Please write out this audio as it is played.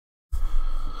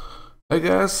Hey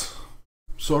guys,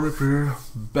 sorry here,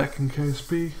 back in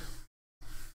KSP.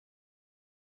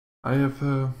 I have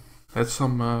had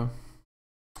some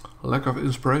lack of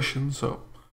inspiration, so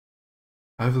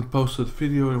I haven't posted a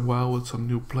video in a while with some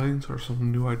new planes or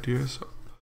some new ideas.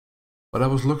 But I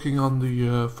was looking on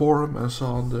the forum and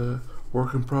saw on the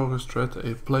work in progress thread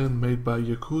a plane made by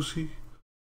Jacuzzi.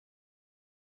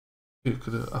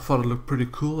 I thought it looked pretty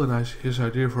cool, and his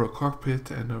idea for a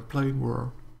cockpit and a plane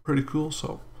were pretty cool,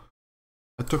 so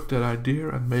I took that idea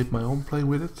and made my own plane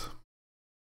with it.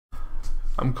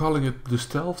 I'm calling it the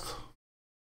Stealth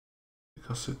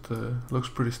because it looks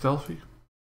pretty stealthy.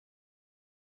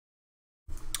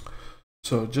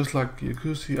 So just like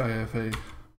Jacuzzi, I have a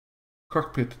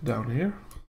cockpit down here.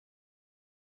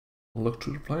 I'll look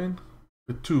through the plane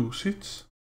with 2 seats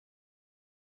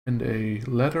and a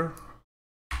ladder.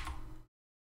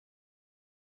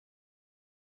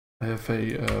 I have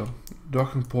a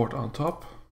docking port on top.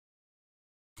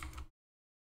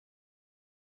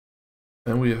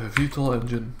 And we have a VTOL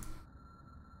engine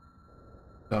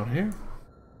down here.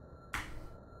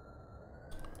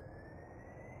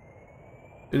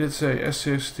 It is a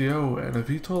ssto and a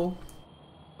VTOL.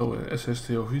 So an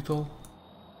ssto VTOL.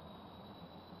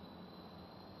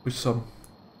 With some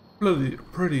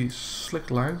pretty slick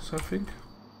lines, I think.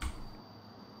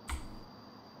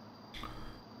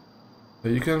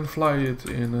 You can fly it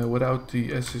in without the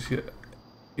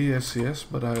ESCS,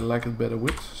 but I like it better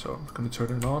with, so I'm going to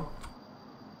turn it on.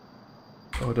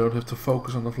 So I don't have to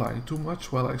focus on the flying too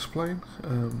much while I explain.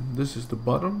 This is the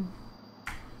bottom.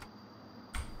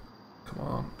 Come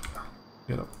on,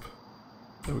 get up.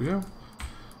 There we go.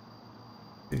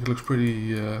 I think it looks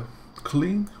pretty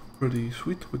clean, pretty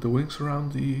sweet with the wings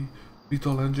around the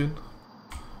VTOL engine.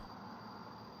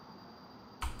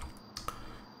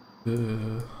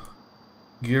 The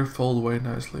gear fold away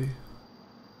nicely.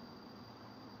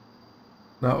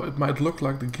 Now it might look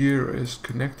like the gear is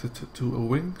connected to a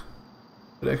wing,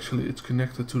 but actually it's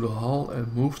connected to the hull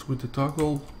and moved with the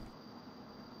toggle.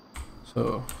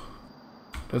 So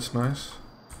that's nice.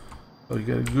 So you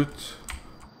get a good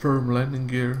firm landing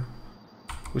gear,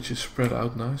 which is spread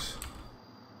out nice.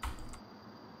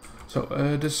 So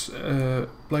this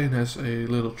plane has a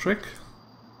little trick.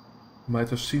 You might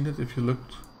have seen it if you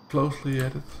looked closely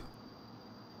at it.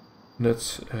 And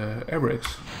that's air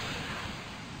brakes.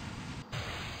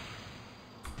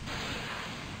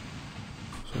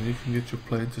 So you can get your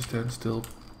plane to stand still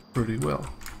pretty well.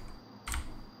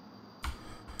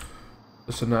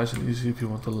 That's nice and easy if you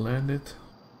want to land it.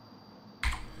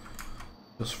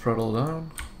 Just throttle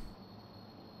down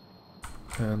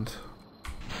and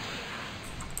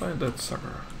land that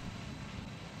sucker.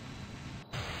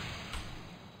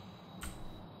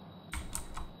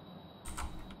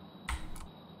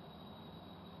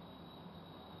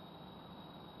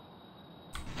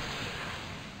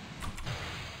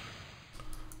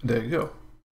 There you go.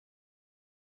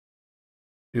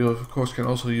 You of course can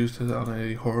also use it on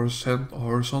a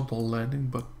horizontal landing,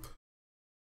 but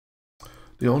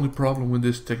the only problem with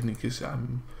this technique is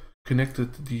I'm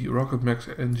connected the Rocket Max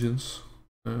engines,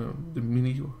 the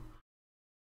mini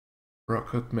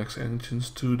Rocket Max engines,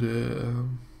 to the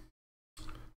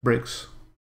brakes.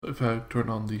 So if I turn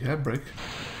on the handbrake,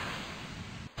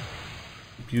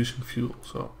 I'm using fuel,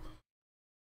 so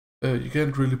you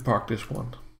can't really park this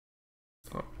one.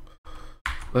 So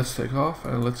let's take off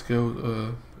and let's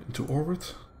go into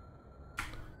orbit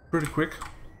pretty quick,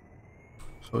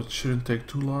 so it shouldn't take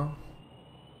too long.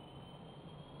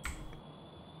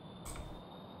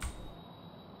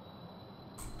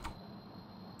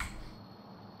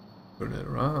 Turn it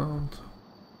around.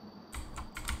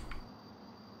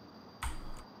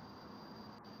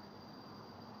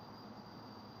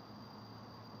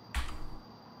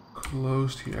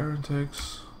 Close the air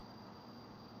intakes.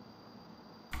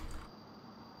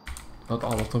 Not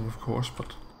all of them, of course,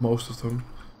 but most of them.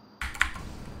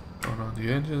 Turn on the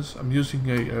engines. I'm using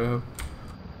a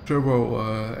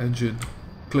turbo engine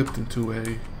clipped into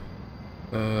a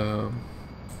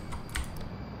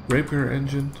Rapier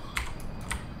engine.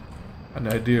 An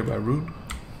idea by Rune,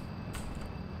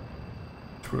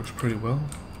 which works pretty well.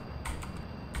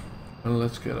 And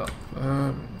let's get up.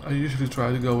 I usually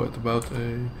try to go at about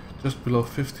just below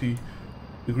 50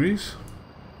 degrees.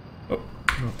 Oh,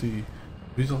 not the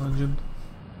VTOL engine.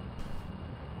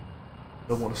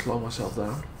 Don't want to slow myself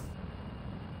down.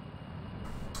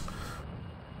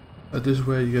 This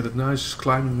way you get a nice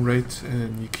climbing rate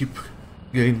and you keep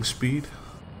gaining speed.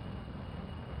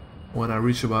 When I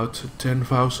reach about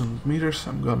 10,000 meters,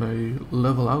 I'm gonna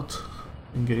level out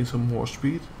and gain some more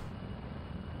speed.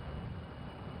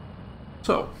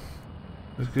 So,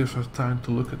 this gives us time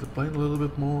to look at the plane a little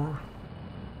bit more.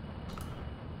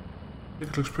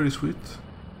 think it looks pretty sweet.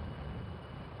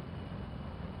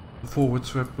 The forward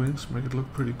swept wings make it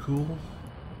look pretty cool.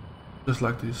 Just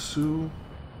like the Su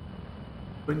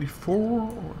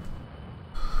 24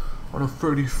 or no,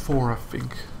 34 I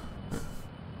think. Yeah.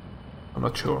 I'm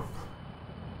not sure.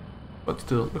 But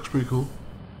still, it looks pretty cool.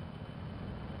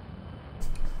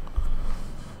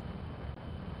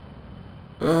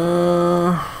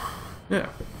 Yeah.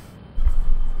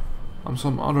 On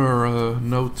some other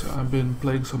note, I've been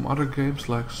playing some other games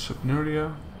like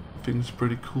Subnautica. I think it's a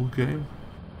pretty cool game.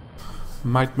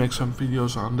 Might make some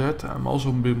videos on that. I'm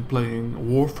also been playing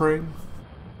Warframe,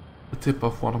 the tip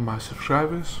of one of my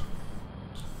subscribers.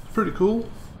 It's pretty cool.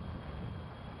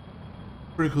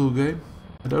 Pretty cool game.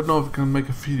 I don't know if I can make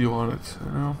a video on it,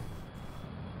 you know.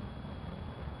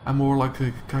 I'm more like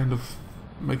a kind of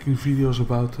making videos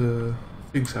about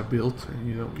things I built, and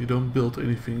you don't build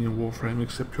anything in Warframe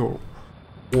except your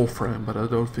Warframe, but I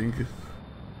don't think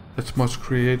it's much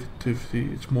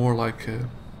creativity. It's more like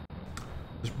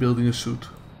just building a suit.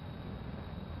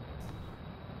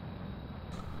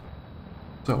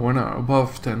 So we're now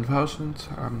above 10,000.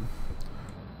 I'm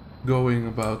going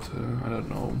about I don't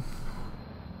know,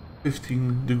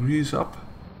 15 degrees up,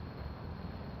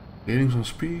 gaining some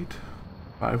speed.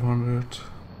 500,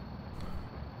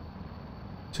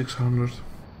 600.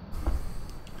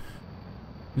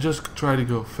 Just try to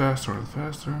go faster and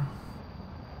faster,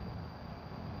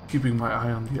 keeping my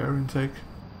eye on the air intake.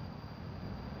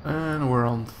 And we're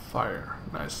on fire.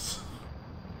 Nice.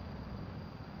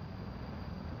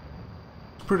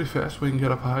 It's pretty fast when you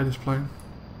get up high, this plane.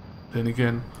 Then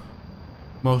again,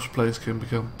 most planes can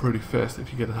become pretty fast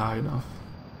if you get it high enough.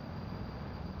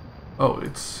 Oh,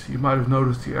 you might have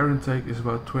noticed the air intake is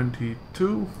about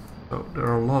 22, so there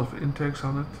are a lot of intakes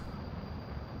on it.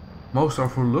 Most are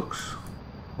for looks,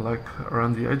 like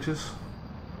around the edges.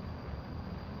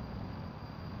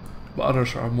 But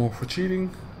others are more for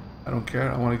cheating. I don't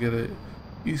care, I want to get an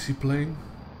easy plane.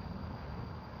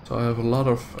 So I have a lot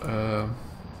of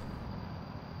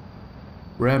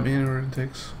ram air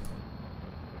intakes.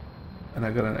 And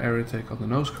I got an air intake on the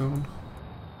nose cone.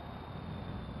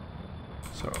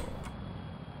 So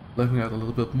leveling out a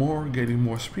little bit more, gaining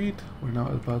more speed. We're now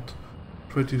at about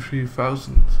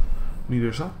 23,000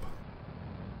 meters up.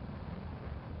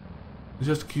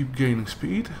 Just keep gaining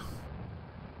speed.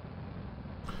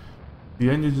 The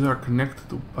engines are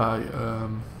connected by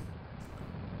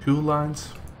fuel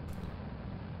lines,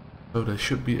 so they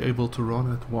should be able to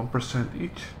run at 1%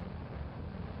 each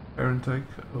air intake,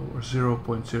 or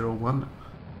 0.01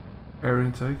 air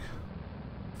intake.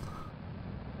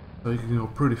 So you can go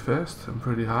pretty fast and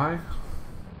pretty high.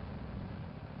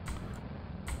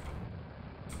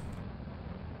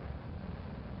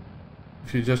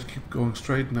 If you just keep going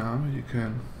straight now, you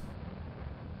can,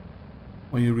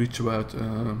 when you reach about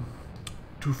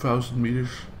 2,000 meters,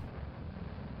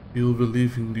 you'll be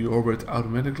leaving the orbit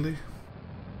automatically.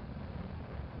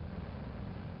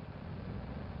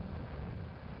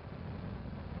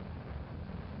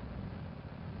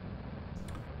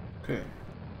 Okay.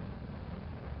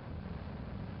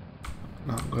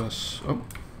 Now I'm gonna, oh,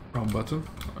 wrong button.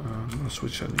 I'm gonna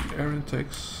switch on the air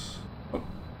intakes. Oh.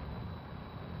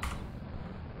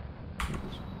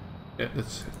 Yeah,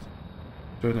 that's it.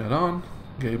 Turn that on,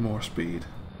 gain more speed.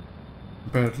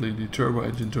 Apparently the turbo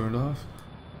engine turned off.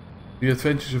 The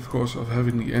advantage, of course, of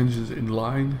having the engines in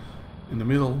line in the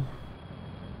middle,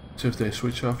 so if they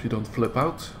switch off you don't flip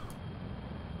out.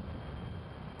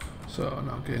 So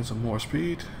now gain some more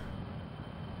speed.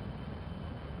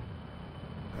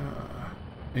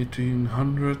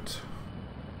 1800,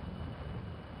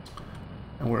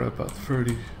 and we're at about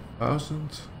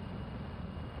 30,000.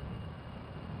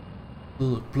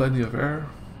 Plenty of air.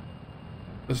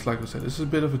 Just like I said, this is a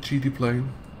bit of a cheaty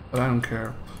plane, but I don't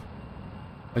care.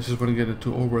 I just want to get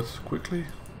into orbit quickly.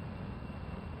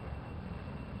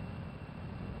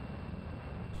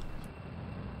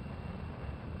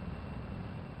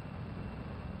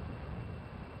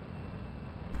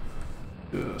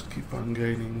 Just keep on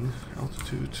gaining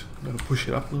altitude. I'm gonna push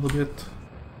it up a little bit.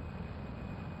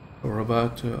 We're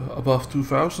about above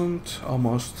 2,000,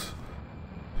 almost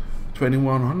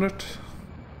 2,100.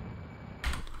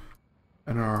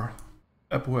 And our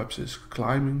apoapsis is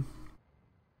climbing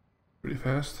pretty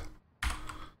fast.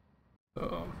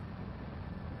 So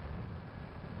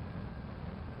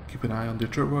keep an eye on the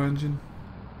turbo engine.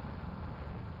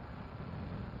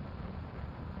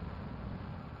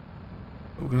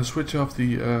 We're gonna switch off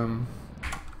the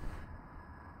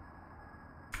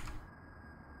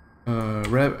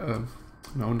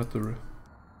no, not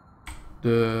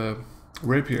the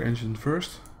Rapier engine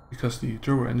first, because the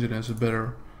turbo engine has a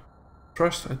better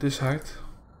thrust at this height.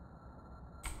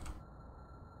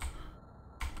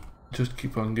 Just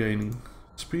keep on gaining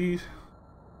speed.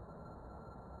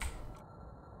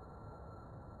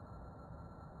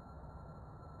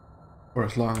 For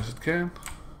as long as it can.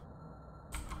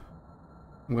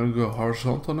 I'm gonna go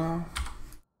horizontal now.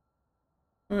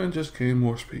 And just gain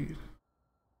more speed.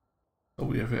 So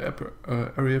we have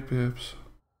area pips.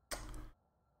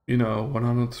 You know,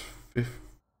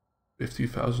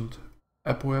 150,000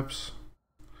 apoaps.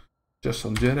 Just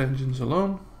on jet engines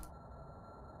alone.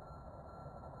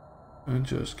 And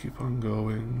just keep on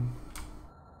going.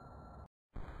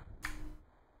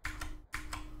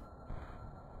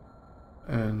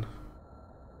 And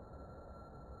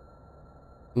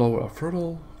lower our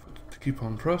throttle to keep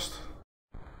on thrust.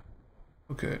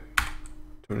 Okay,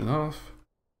 turn it off.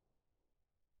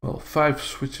 Well, 5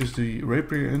 switches the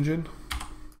Rapier engine.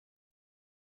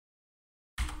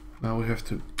 Now we have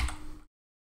to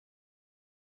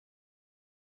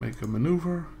make a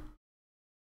maneuver.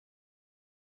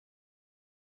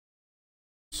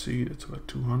 See, it's about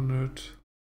 200.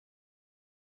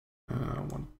 I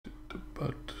want the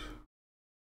butt.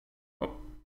 Oh.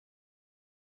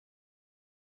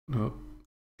 No,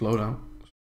 slow down.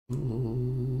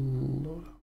 Slow down.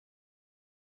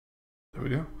 There we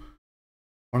go.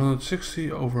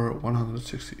 160 over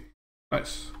 160.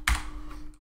 Nice.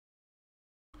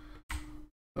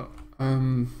 So,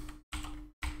 another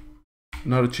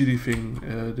cheaty thing.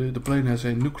 The plane has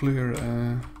a nuclear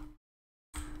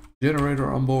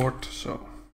generator on board, so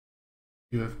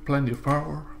you have plenty of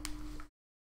power.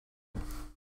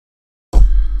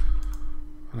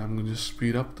 And I'm gonna just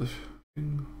speed up the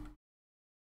thing.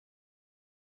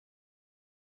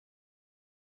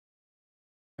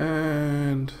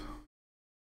 And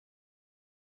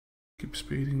keep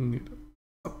speeding it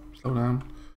up, slow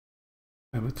down.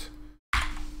 Damn it.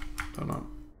 Turn on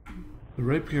the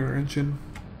Rapier engine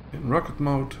in rocket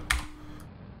mode.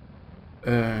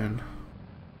 And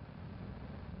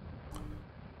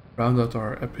round out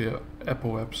our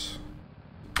apoaps.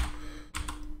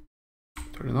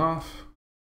 Turn it off.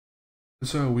 And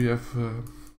so we have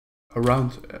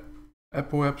around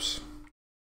apoaps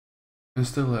and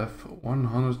still have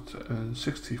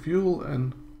 160 fuel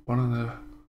and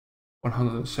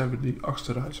 170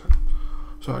 oxidizer.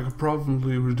 So I could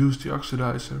probably reduce the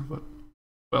oxidizer, but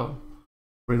well,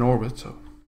 we're in orbit, so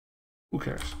who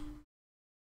cares?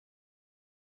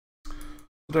 So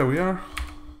there we are.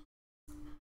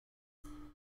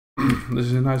 This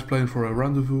is a nice plane for a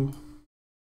rendezvous.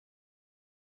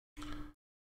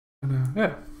 And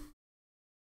yeah,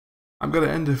 I'm gonna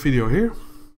end the video here.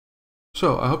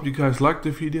 So I hope you guys liked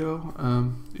the video.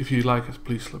 If you like it,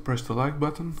 please press the like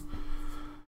button.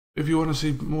 If you want to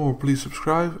see more, please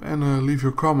subscribe and leave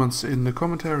your comments in the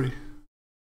commentary.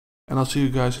 And I'll see you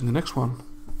guys in the next one.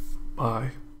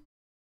 Bye.